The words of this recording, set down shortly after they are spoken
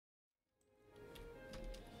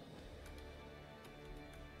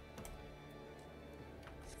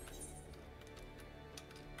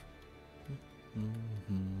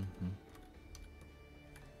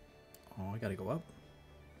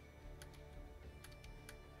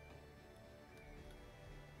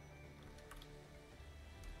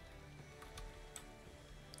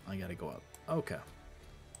gotta go up. Okay.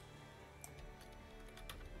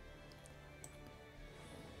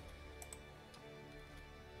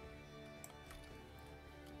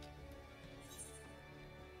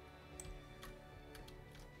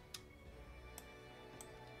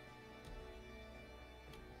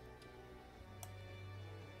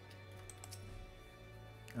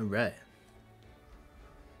 All right.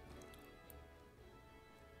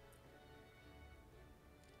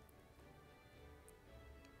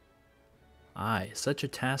 Aye, such a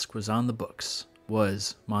task was on the books.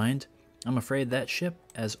 Was, mind. I'm afraid that ship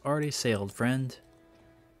has already sailed, friend.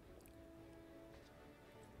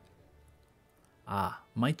 Ah,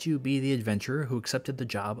 might you be the adventurer who accepted the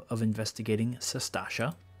job of investigating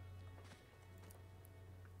Sestasha?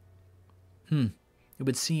 It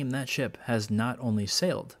would seem that ship has not only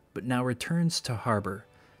sailed, but now returns to harbor,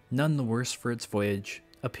 none the worse for its voyage.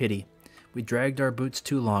 A pity. We dragged our boots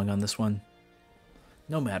too long on this one.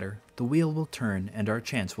 No matter, the wheel will turn and our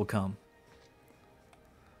chance will come.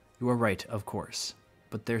 You are right, of course,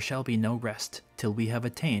 but there shall be no rest till we have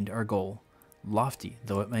attained our goal, lofty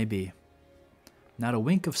though it may be. Not a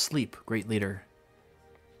wink of sleep, great leader.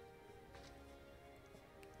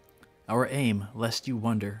 Our aim, lest you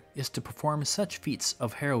wonder, is to perform such feats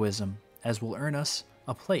of heroism as will earn us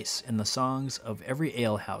a place in the songs of every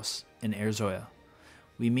alehouse in Erzoya.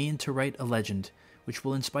 We mean to write a legend which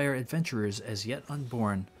will inspire adventurers as yet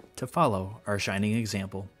unborn to follow our shining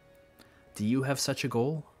example. Do you have such a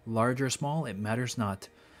goal? Large or small, it matters not.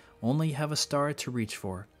 Only have a star to reach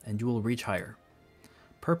for, and you will reach higher.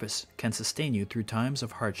 Purpose can sustain you through times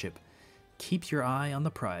of hardship. Keep your eye on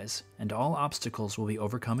the prize, and all obstacles will be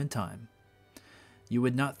overcome in time. You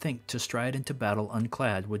would not think to stride into battle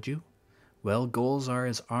unclad, would you? Well, goals are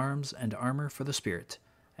as arms and armor for the spirit.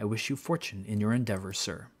 I wish you fortune in your endeavors,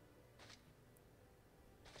 sir.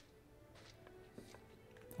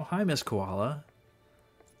 Oh, hi, Miss Koala.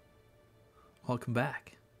 Welcome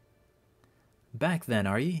back. Back then,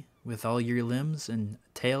 are ye? With all your limbs and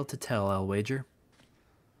tale to tell, I'll wager.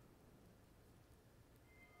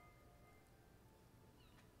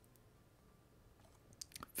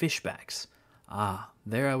 Fishbacks. Ah,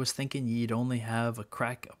 there I was thinking ye'd only have a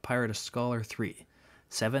crack a pirate a skull or 3.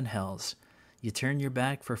 7 hells. You turn your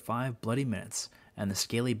back for 5 bloody minutes, and the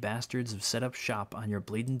scaly bastards have set up shop on your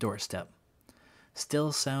bleedin' doorstep.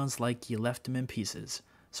 Still sounds like ye left 'em in pieces,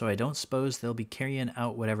 so I don't s'pose they'll be carryin'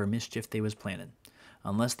 out whatever mischief they was plannin',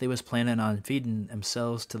 unless they was plannin' on feedin'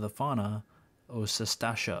 themselves to the fauna o'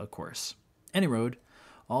 Sestasha, of course. Any road,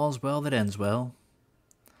 all's well that ends well.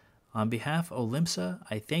 On behalf o' Limsa,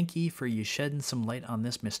 I thank ye for ye sheddin' some light on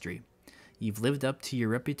this mystery. Ye've lived up to your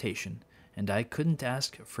reputation, and I couldn't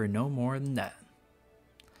ask for no more than that.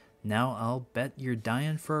 Now I'll bet you're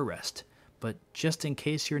dyin' for a rest, but just in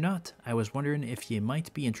case you're not, I was wonderin' if ye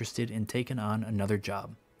might be interested in taking on another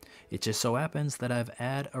job. It just so happens that I've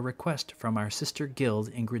 'ad a request from our sister guild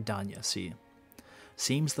in Gridania, see.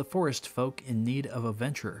 Seems the forest folk in need of a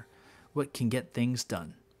venturer what can get things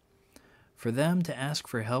done. For them to ask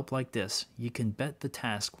for help like this, ye can bet the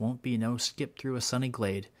task won't be no skip through a sunny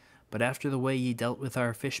glade, but after the way ye dealt with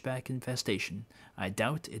our fishback infestation, I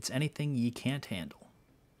doubt it's anything ye can't handle.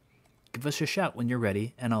 Give us a shout when you're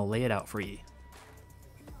ready, and I'll lay it out for ye.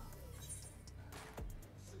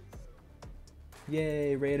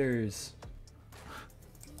 Yay, raiders!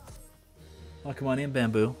 Oh, come on in,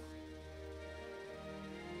 Bamboo.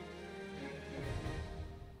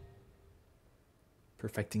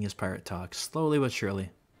 Perfecting his pirate talk, slowly but surely.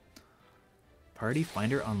 Party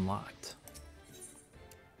finder unlocked.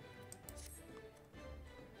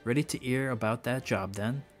 Ready to hear about that job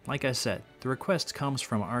then? Like I said, the request comes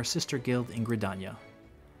from our sister guild in Gridania.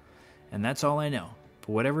 And that's all I know. But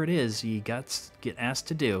whatever it is ye get asked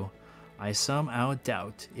to do, I somehow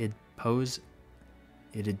doubt it'd pose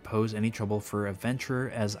any trouble for a venturer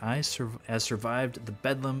as survived the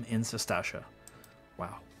bedlam in Sestasha.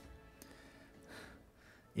 Wow.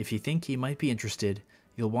 If you think he might be interested,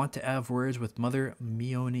 you'll want to have words with Mother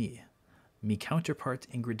Mione, me counterpart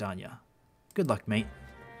in Gridania. Good luck, mate.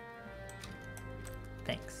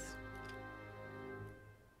 Thanks.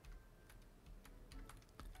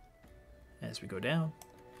 As we go down.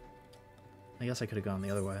 I guess I could have gone the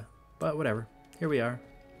other way, but whatever. Here we are.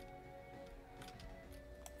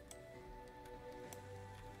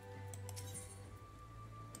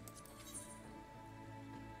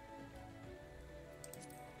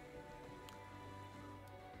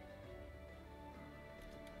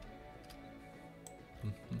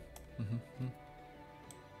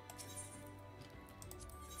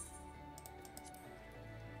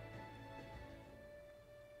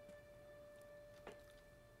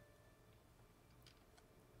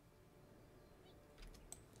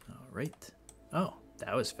 right. Oh,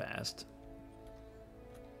 that was fast.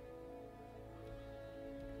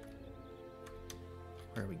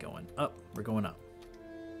 Where are we going? Up. We're going up.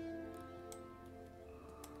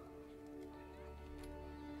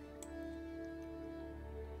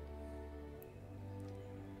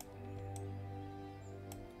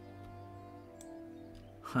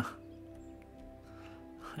 Huh.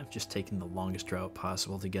 I've just taken the longest route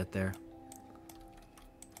possible to get there.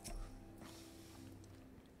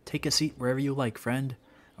 Take a seat wherever you like, friend.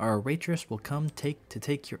 Our waitress will come to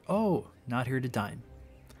take your... Oh, not here to dine.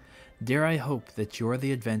 Dare I hope that you're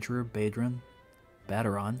the adventurer Baderon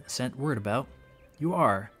sent word about? You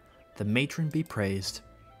are. The matron be praised.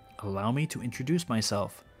 Allow me to introduce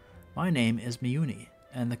myself. My name is Miyuni,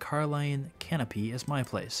 and the Carline Canopy is my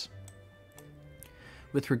place.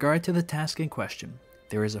 With regard to the task in question,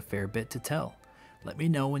 there is a fair bit to tell. Let me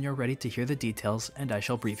know when you're ready to hear the details, and I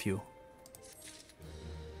shall brief you.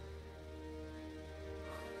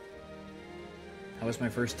 How was my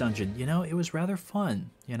first dungeon? You know, it was rather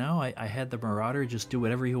fun. You know, I had the Marauder just do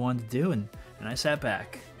whatever he wanted to do, and I sat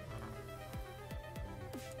back.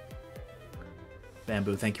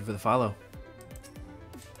 Bamboo, thank you for the follow.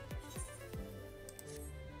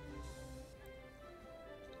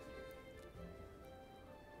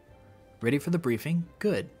 Ready for the briefing?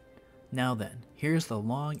 Good. Now then, here's the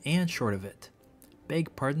long and short of it.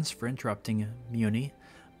 Beg pardons for interrupting, Muni,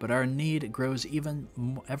 but our need grows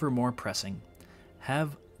ever more pressing.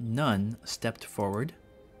 Have none stepped forward?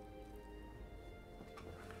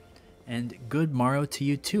 And good morrow to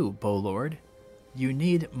you too, Bow Lord. Your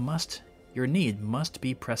need must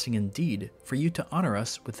be pressing indeed for you to honor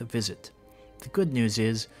us with a visit. The good news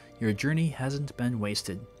is, your journey hasn't been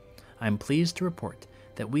wasted. I am pleased to report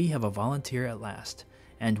that we have a volunteer at last,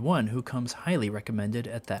 and one who comes highly recommended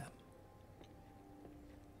at that.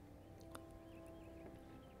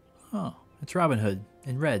 Oh, it's Robin Hood,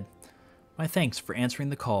 in red. My thanks for answering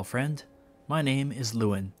the call, friend. My name is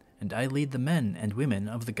Lewin, and I lead the men and women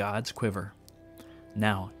of the gods' quiver.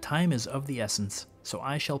 Now, time is of the essence, so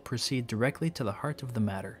I shall proceed directly to the heart of the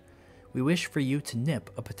matter. We wish for you to nip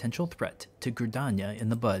a potential threat to Gridania in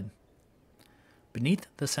the bud. Beneath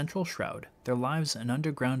the central shroud, there lies an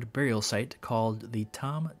underground burial site called the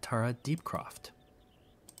Tam Tara Deepcroft.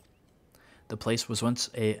 The place was once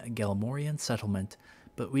a Galmorian settlement,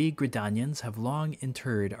 but we Gridanians have long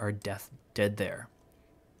interred our dead there.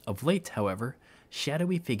 Of late, however,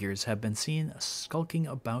 shadowy figures have been seen skulking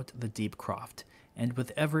about the Deepcroft, and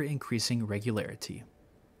with ever-increasing regularity.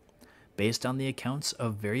 Based on the accounts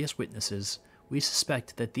of various witnesses, we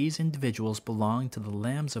suspect that these individuals belong to the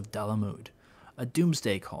Lambs of Dalamud, a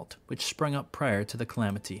doomsday cult which sprung up prior to the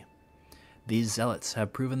calamity. These zealots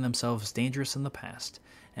have proven themselves dangerous in the past,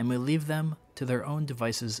 and we leave them to their own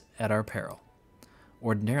devices at our peril.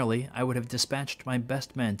 Ordinarily, I would have dispatched my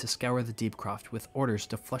best men to scour the Deepcroft with orders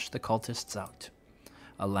to flush the cultists out.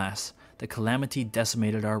 Alas, the calamity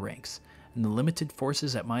decimated our ranks, and the limited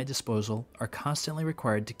forces at my disposal are constantly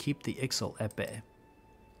required to keep the Ixal at bay.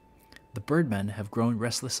 The birdmen have grown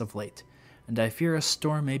restless of late, and I fear a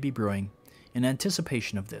storm may be brewing. In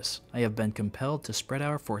anticipation of this, I have been compelled to spread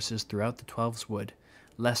our forces throughout the Twelves Wood,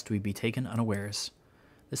 lest we be taken unawares.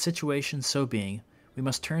 The situation so being, we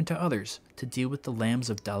must turn to others to deal with the Lambs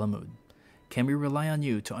of Dalamud. Can we rely on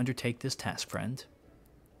you to undertake this task, friend?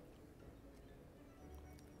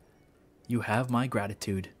 You have my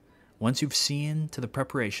gratitude. Once you've seen to the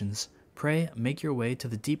preparations, pray make your way to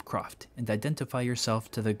the Deepcroft and identify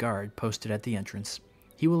yourself to the guard posted at the entrance.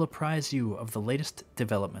 He will apprise you of the latest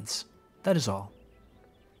developments. That is all.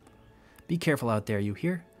 Be careful out there, you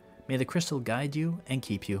hear? May the crystal guide you and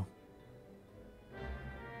keep you.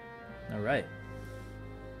 All right.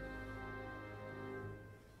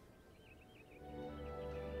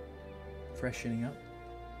 Freshening up.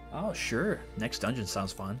 Oh, sure. Next dungeon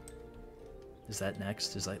sounds fun. Is that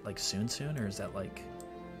next? Is that like soon, or is that like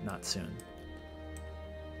not soon?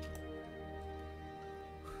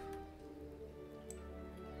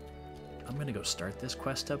 I'm gonna go start this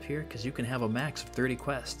quest up here because you can have a max of 30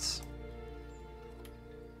 quests.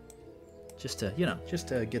 Just to, you know, just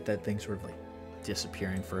to get that thing sort of like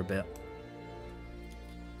disappearing for a bit.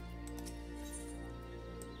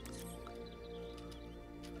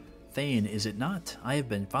 Thane, is it not? I have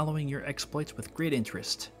been following your exploits with great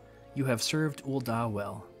interest. You have served Ul'dah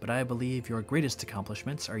well, but I believe your greatest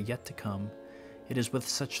accomplishments are yet to come. It is with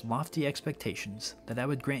such lofty expectations that I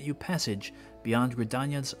would grant you passage beyond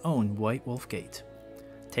Gridania's own White Wolf Gate.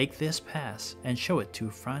 Take this pass and show it to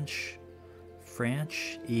Franche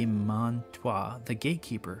Emantois, the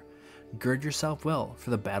gatekeeper. Gird yourself well for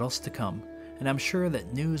the battles to come, and I'm sure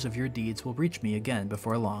that news of your deeds will reach me again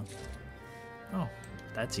before long. Oh,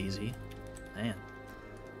 that's easy. Man.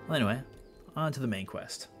 Well, anyway, on to the main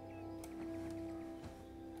quest.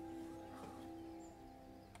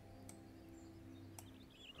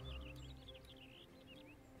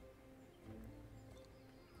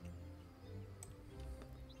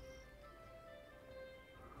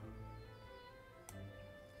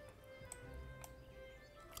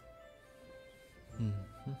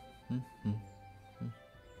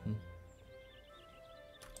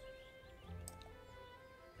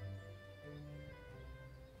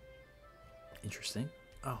 Interesting.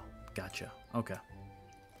 Oh, gotcha. Okay.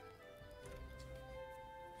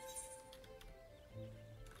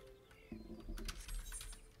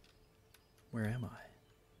 Where am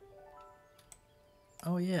I?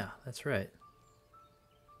 Oh yeah, that's right.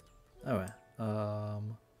 Alright.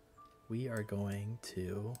 We are going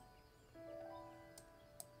to...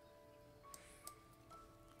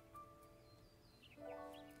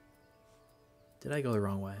 Did I go the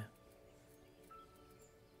wrong way?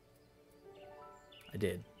 I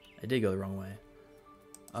did. I did go the wrong way.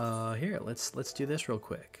 Here, let's do this real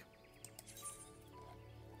quick.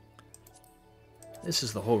 This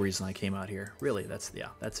is the whole reason I came out here. Really, that's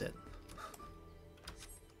it.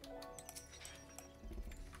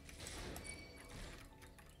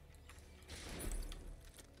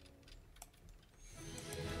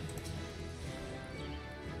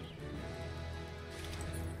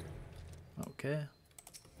 Okay.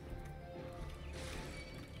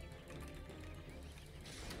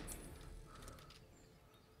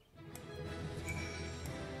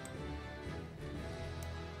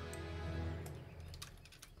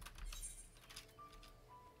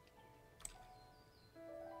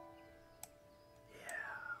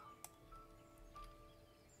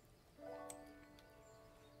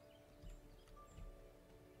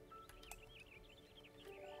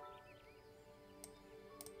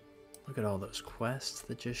 Look at all those quests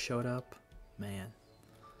that just showed up. Man.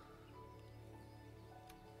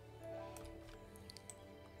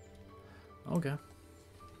 Okay.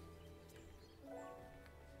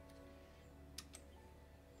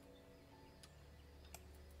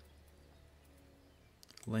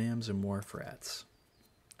 Lambs and more frats.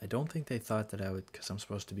 I don't think they thought that I would, because I'm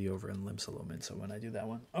supposed to be over in Limsa when I do that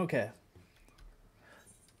one. Okay.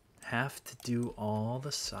 Have to do all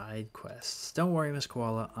the side quests. Don't worry, Miss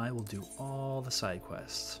Koala. I will do all the side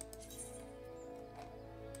quests.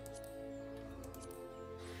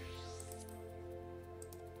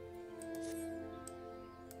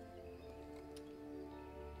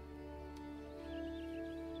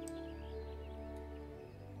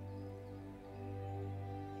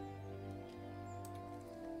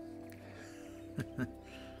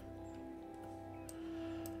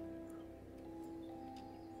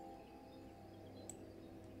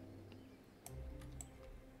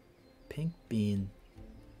 Pink bean.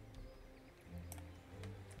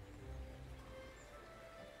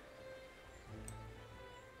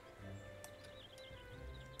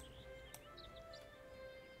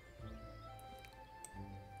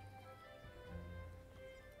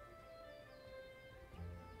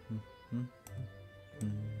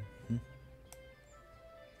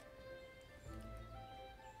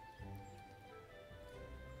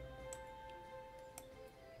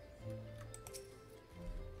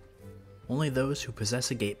 Only those who possess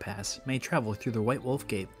a gate pass may travel through the White Wolf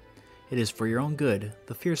Gate. It is for your own good.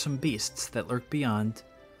 The fearsome beasts that lurk beyond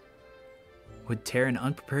would tear an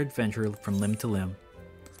unprepared venturer from limb to limb.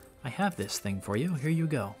 I have this thing for you. Here you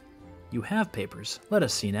go. You have papers. Let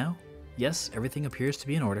us see now. Yes, everything appears to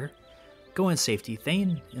be in order. Go in safety,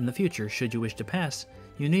 Thane. In the future, should you wish to pass,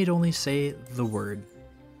 you need only say the word.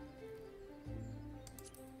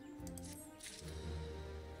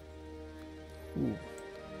 Ooh.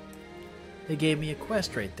 They gave me a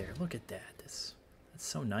quest right there. Look at that. That's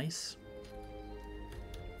so nice.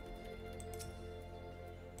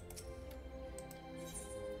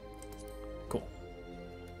 Cool.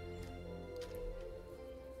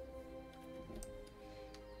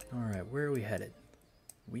 Alright, where are we headed?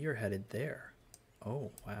 We are headed there.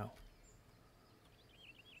 Oh, wow.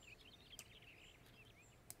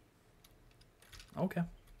 Okay.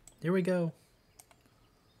 Here we go.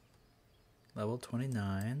 Level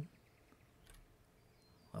 29.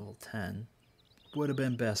 Level 10. Would have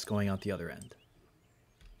been best going out the other end.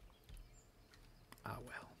 Ah,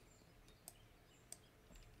 well.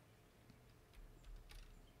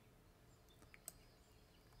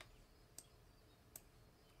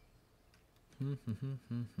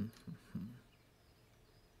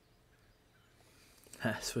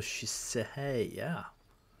 That's what she said. Hey, yeah.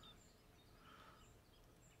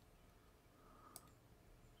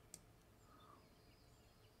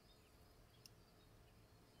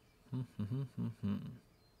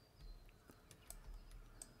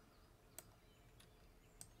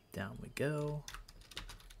 Down we go.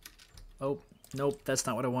 Oh, nope, that's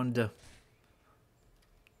not what I wanted to.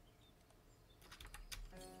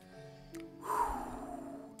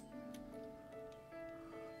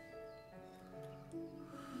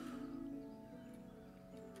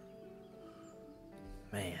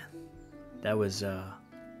 Man, that was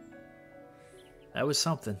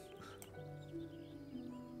something.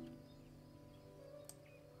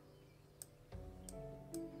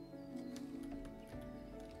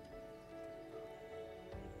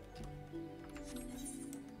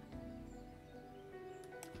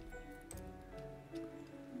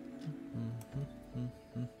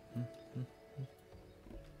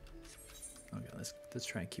 Okay, let's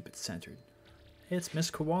try and keep it centered. It's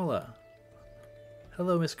Miss Koala.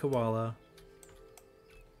 Hello, Miss Koala.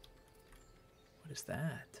 What is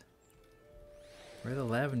that? Where are the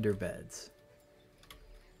lavender beds?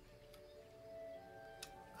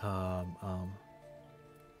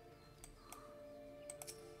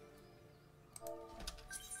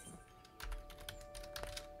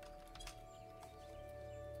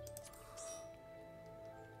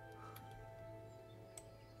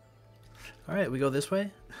 All right, we go this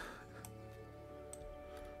way.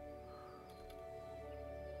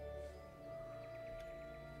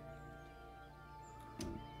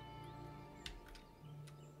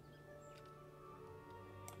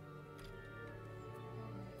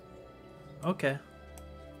 Okay.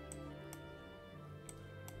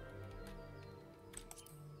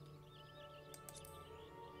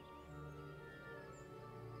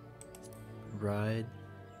 Ride.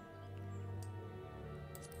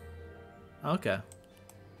 Okay.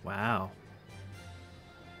 Wow.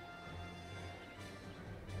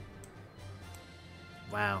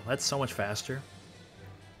 Wow, that's so much faster.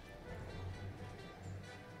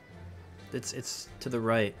 It's to the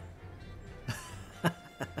right.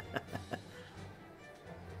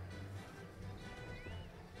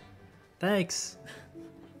 Thanks.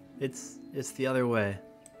 It's the other way.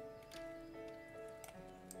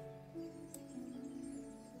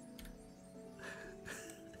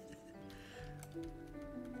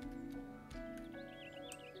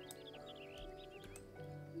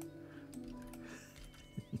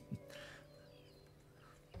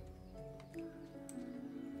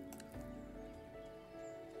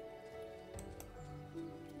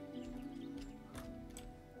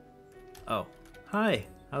 Oh, hi.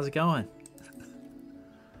 How's it going?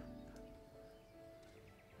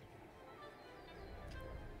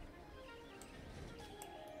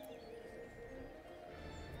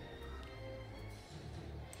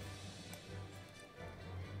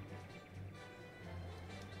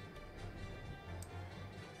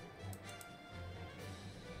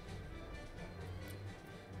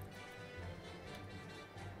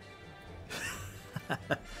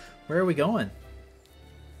 Where are we going?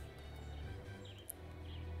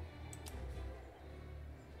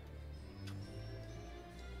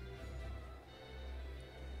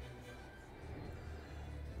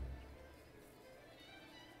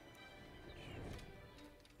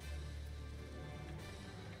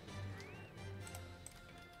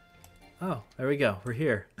 Oh, there we go. We're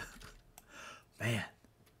here. Man.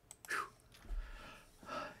 Whew.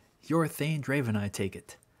 You're Thane Draven, I take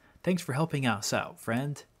it. Thanks for helping us out,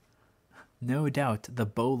 friend. No doubt the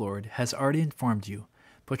Bowlord has already informed you,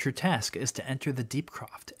 but your task is to enter the Deep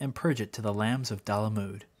Croft and purge it to the Lambs of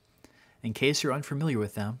Dalamud. In case you're unfamiliar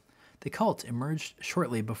with them, the cult emerged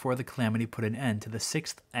shortly before the calamity put an end to the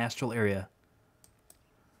 6th astral area.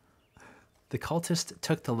 The cultists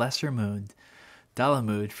took the lesser moon,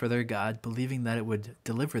 Dalamud, for their god, believing that it would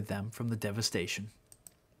deliver them from the devastation.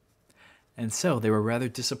 And so they were rather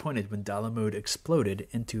disappointed when Dalamud exploded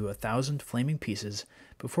into 1,000 flaming pieces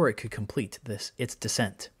before it could complete its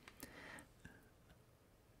descent.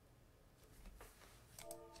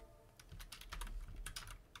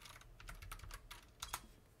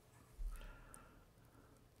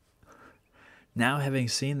 Now, having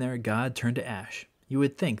seen their god turn to ash, you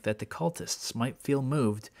would think that the cultists might feel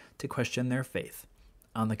moved to question their faith.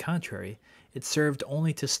 On the contrary, it served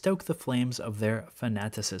only to stoke the flames of their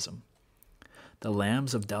fanaticism. The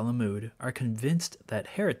Lambs of Dalamud are convinced that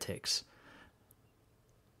heretics,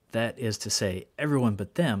 that is to say, everyone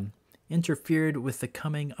but them, interfered with the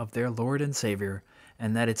coming of their Lord and Savior,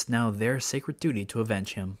 and that it's now their sacred duty to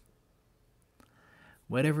avenge him.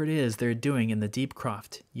 Whatever it is they're doing in the Deep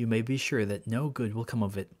Croft, you may be sure that no good will come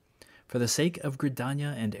of it. For the sake of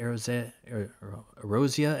Gridania and Erosia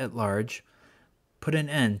at large, put an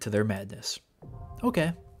end to their madness.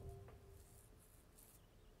 Okay.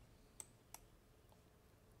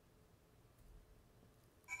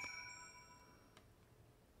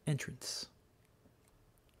 entrance.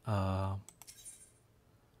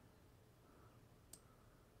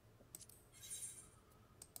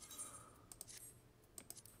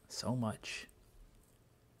 So much.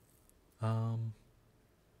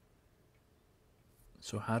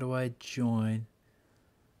 So how do I join?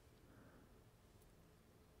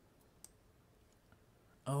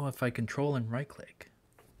 Oh, if I control and right click.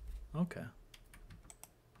 Okay.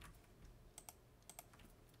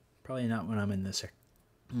 Probably not when I'm in this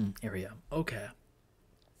area. Okay.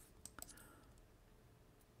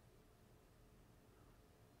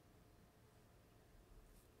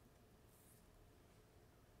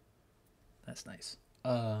 That's nice.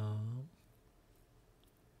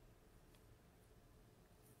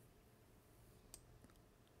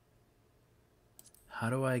 How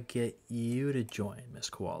do I get you to join, Miss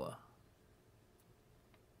Koala?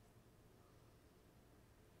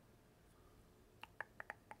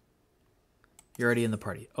 You're already in the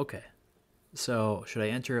party. Okay. So, should I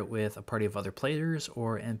enter it with a party of other players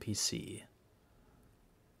or NPC?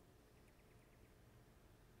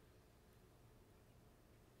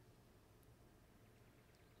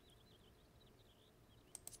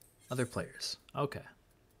 Other players. Okay.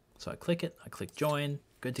 So I click it, I click join,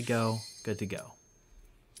 good to go, good to go.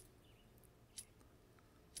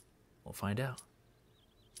 We'll find out.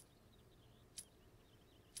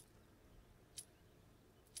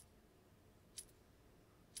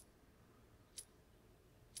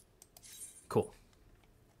 Cool.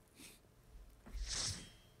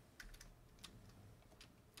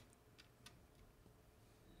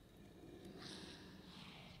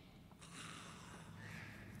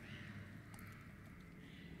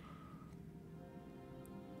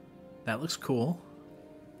 That looks cool.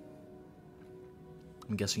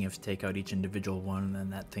 I'm guessing you have to take out each individual one, and then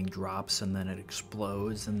that thing drops, and then it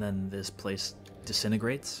explodes, and then this place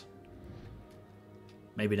disintegrates?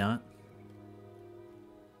 Maybe not.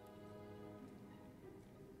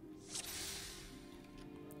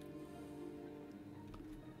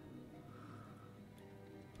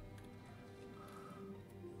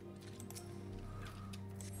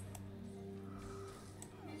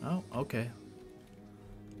 Oh, okay.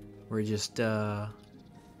 We're just,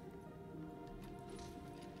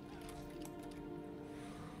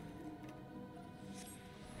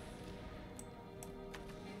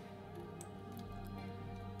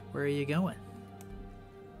 Where are you going?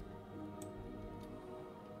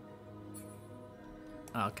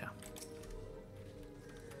 Okay.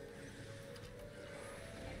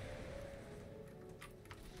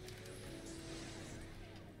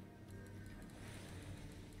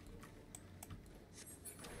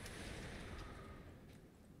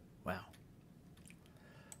 Wow.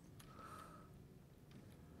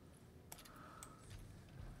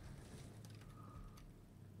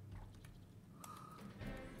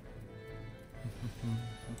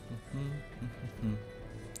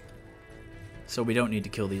 So we don't need to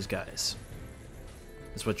kill these guys.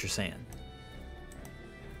 That's what you're saying.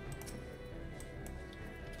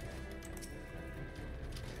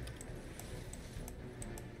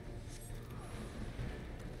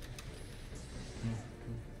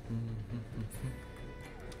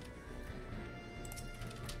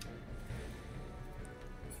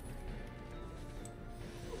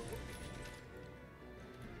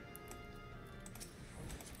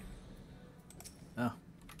 Oh,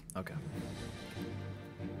 okay.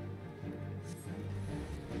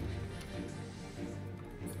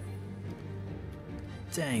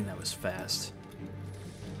 Dang, that was fast.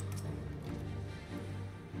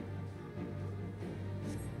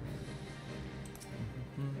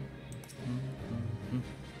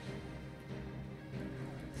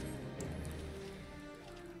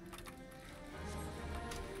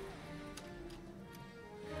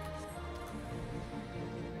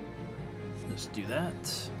 Let's do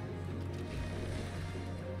that.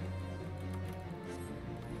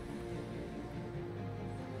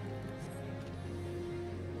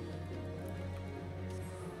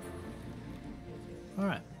 All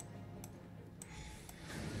right.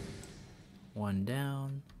 One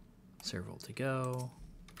down, several to go.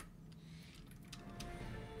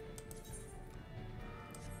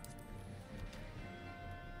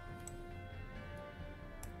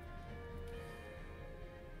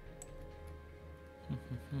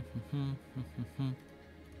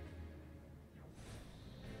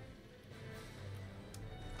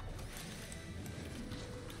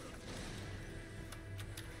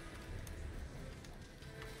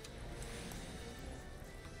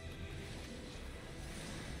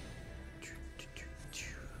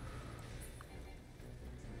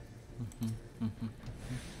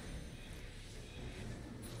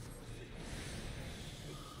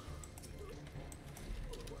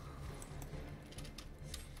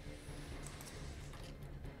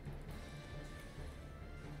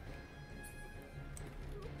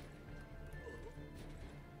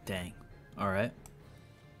 Dang. Alright.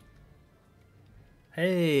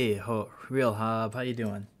 Hey, Real Hob, how you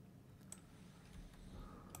doing?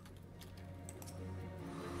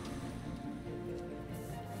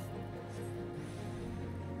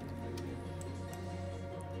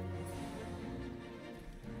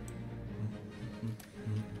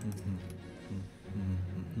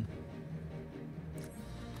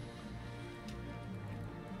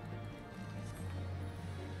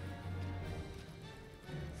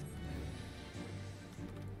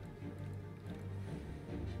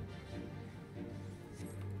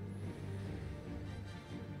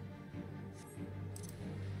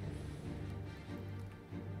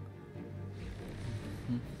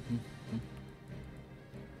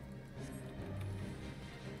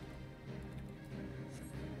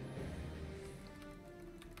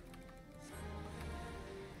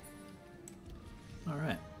 All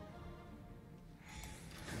right.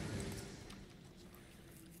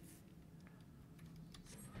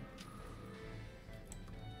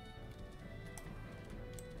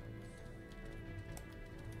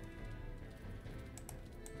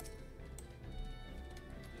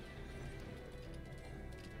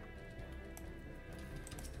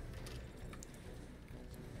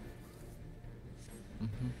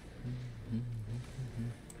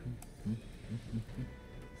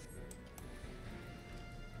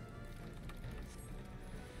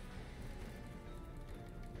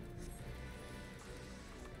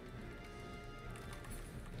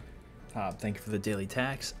 Thank you for the daily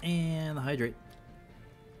tax and the hydrate.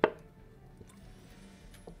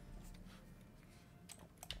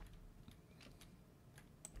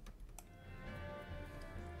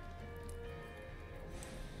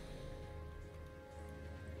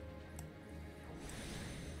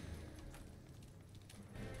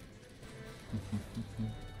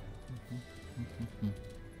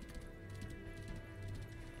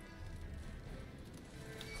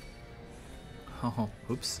 Oh,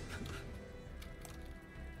 oops.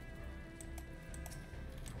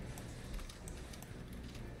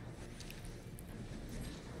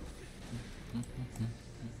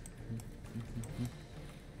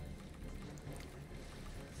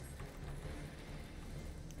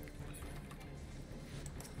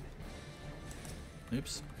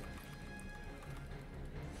 Oops.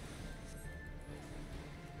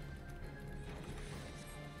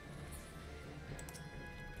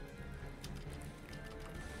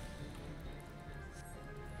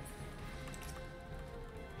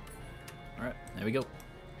 All right, there we go.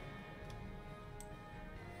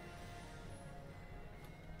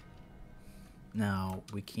 Now,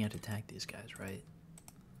 we can't attack these guys, right?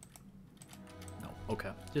 No, okay.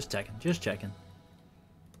 Just checking, just checking.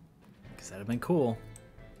 Because that'd have been cool.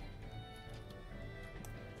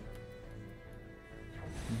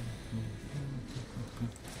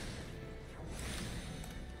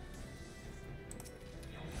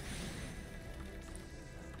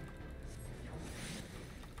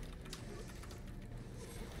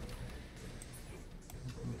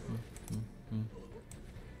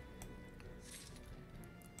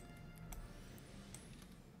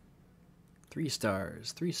 Three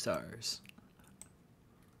stars, 3 stars.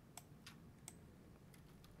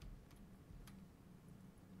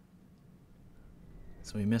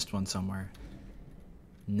 So we missed one somewhere.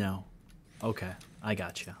 No. Okay, I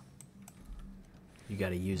got you. You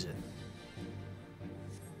gotta use it.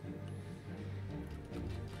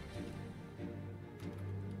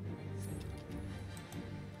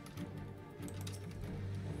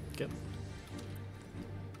 Yep.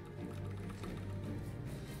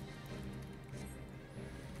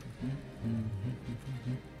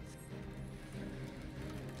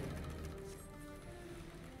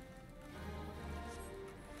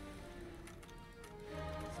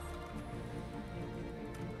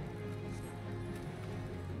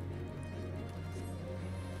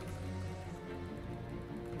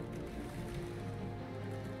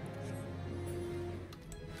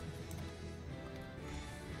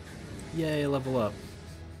 Yay, level up.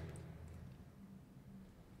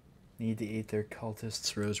 Need to eat their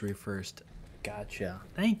cultist's rosary first. Gotcha.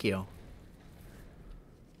 Thank you.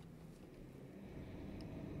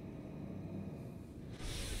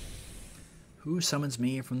 Who summons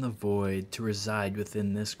me from the void to reside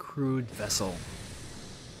within this crude vessel?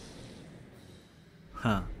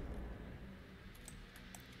 Huh.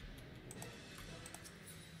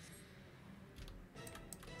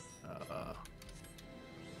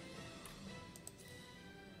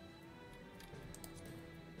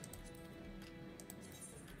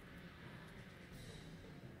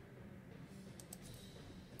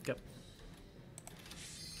 Yep.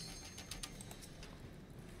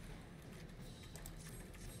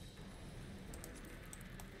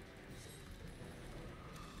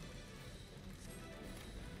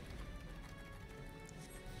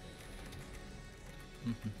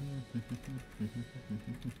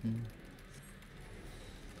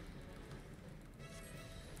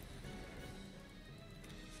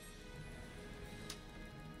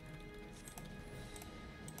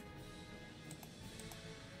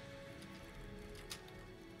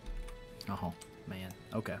 Oh, man.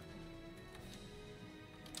 Okay.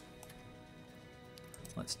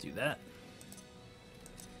 Let's do that.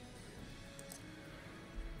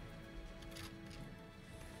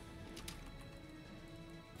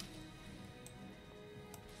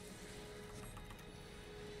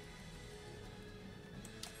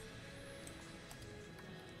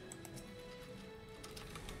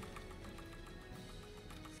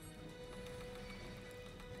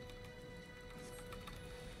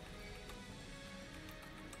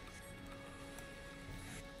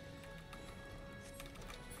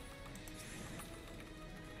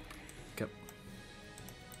 Okay.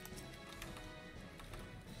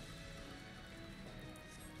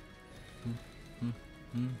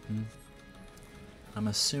 I'm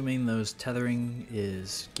assuming those tethering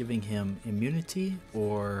is giving him immunity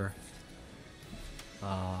or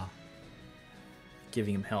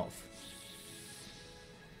giving him health.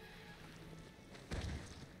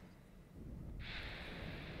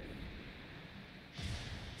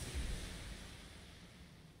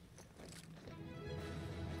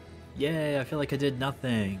 Yay, I feel like I did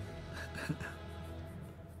nothing.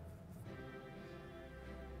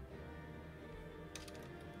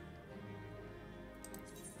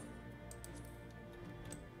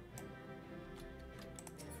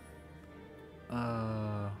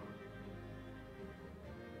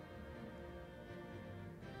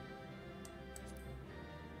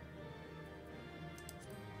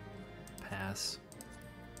 Pass.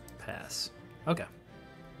 Pass. Okay.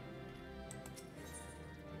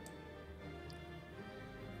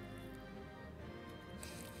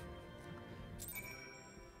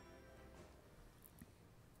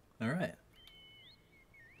 All right.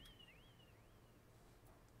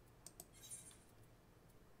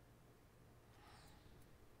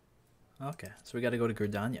 Okay, so we got to go to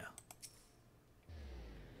Gridania.